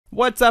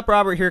What's up,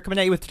 Robert here, coming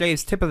at you with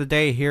today's tip of the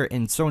day here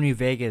in Sony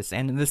Vegas.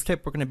 And in this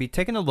tip, we're going to be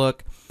taking a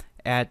look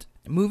at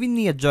moving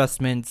the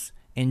adjustments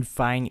in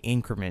fine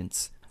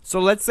increments. So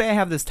let's say I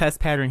have this test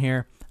pattern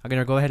here. I'm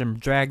going to go ahead and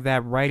drag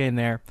that right in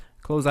there,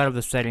 close out of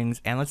the settings,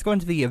 and let's go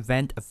into the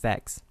event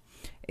effects.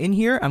 In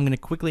here, I'm going to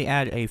quickly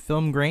add a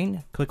film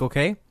grain, click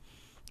OK,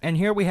 and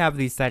here we have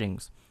these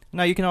settings.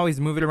 Now you can always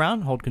move it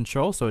around, hold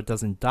Control so it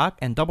doesn't dock,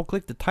 and double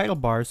click the title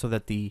bar so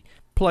that the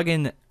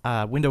plugin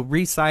window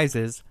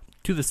resizes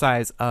to the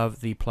size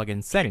of the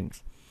plugin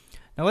settings.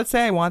 Now let's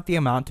say I want the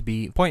amount to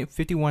be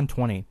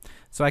 0.5120.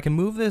 So I can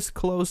move this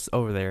close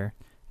over there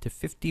to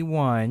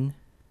 51.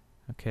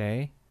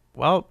 Okay.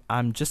 Well,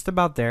 I'm just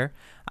about there.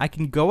 I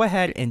can go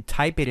ahead and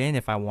type it in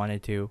if I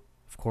wanted to,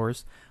 of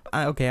course.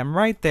 Okay, I'm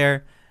right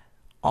there.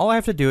 All I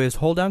have to do is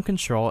hold down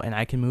Control and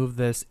I can move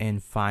this in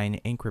fine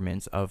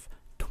increments of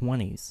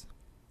 20s.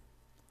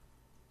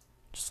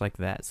 Just like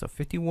that. So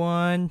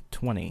 51,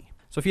 20.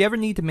 So if you ever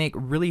need to make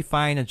really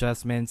fine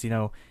adjustments,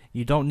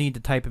 you don't need to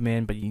type them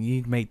in, but you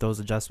need to make those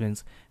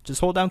adjustments,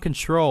 just hold down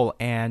Control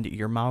and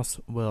your mouse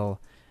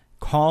will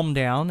calm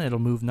down. It'll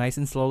move nice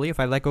and slowly. If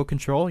I let go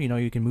Control,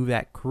 you can move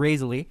that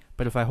crazily,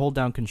 but if I hold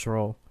down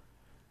Control,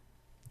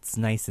 it's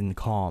nice and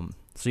calm.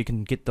 So you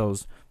can get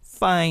those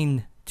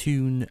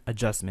fine-tune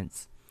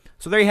adjustments.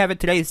 So there you have it,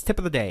 today's tip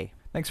of the day.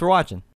 Thanks for watching.